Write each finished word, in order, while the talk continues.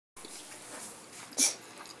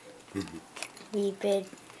We bid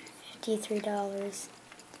 $53,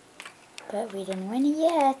 but we didn't win it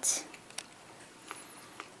yet.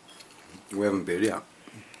 We haven't bid yet.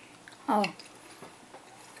 Oh.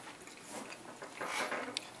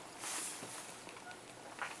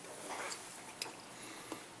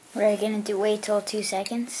 We're gonna wait till 2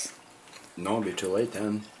 seconds? No, it'll be too late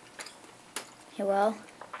then. It will?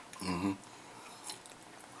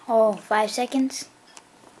 Oh, 5 seconds?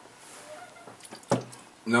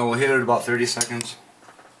 No, we'll hit it about 30 seconds.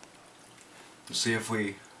 We'll see if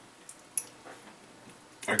we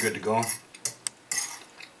are good to go.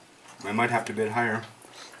 I might have to bid higher.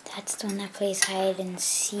 That's the one that plays hide and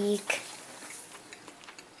seek.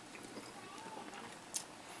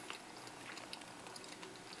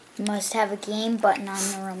 You must have a game button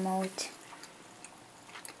on the remote.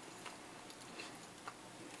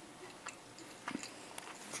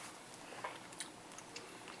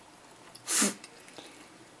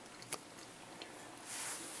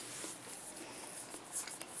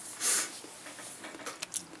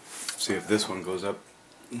 See if this one goes up.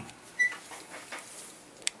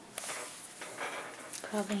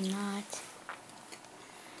 Probably not.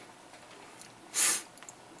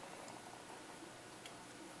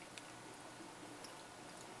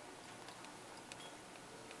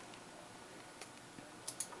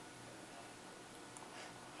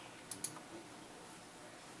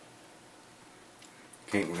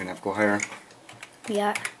 Okay, we're gonna have to go higher. We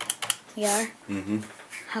are? We are? Mm-hmm.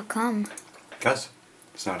 How come? Because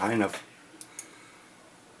it's not high enough.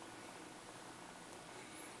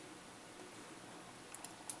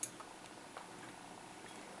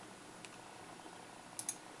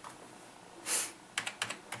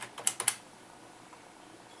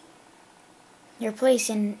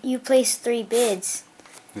 You placed 3 bids.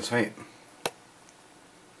 That's right.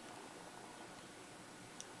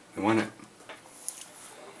 We won it.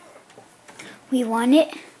 We won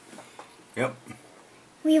it? Yep.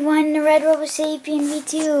 We won the Red Robo Sapien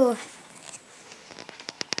V2.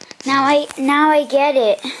 Now I get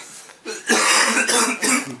it.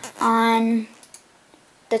 On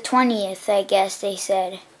the 20th, I guess they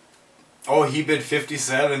said. Oh, he bid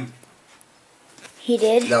 57. He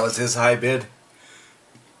did? That was his high bid.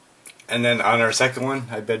 And then on our second one,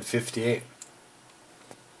 I bid 58.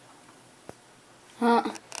 Huh.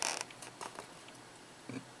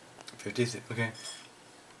 56, okay.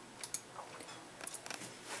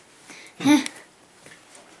 It's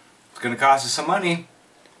gonna cost us some money.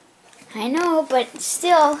 I know, but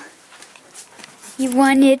still. You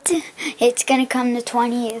won it. It's gonna come the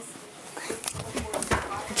 20th.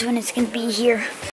 That's when it's gonna be here.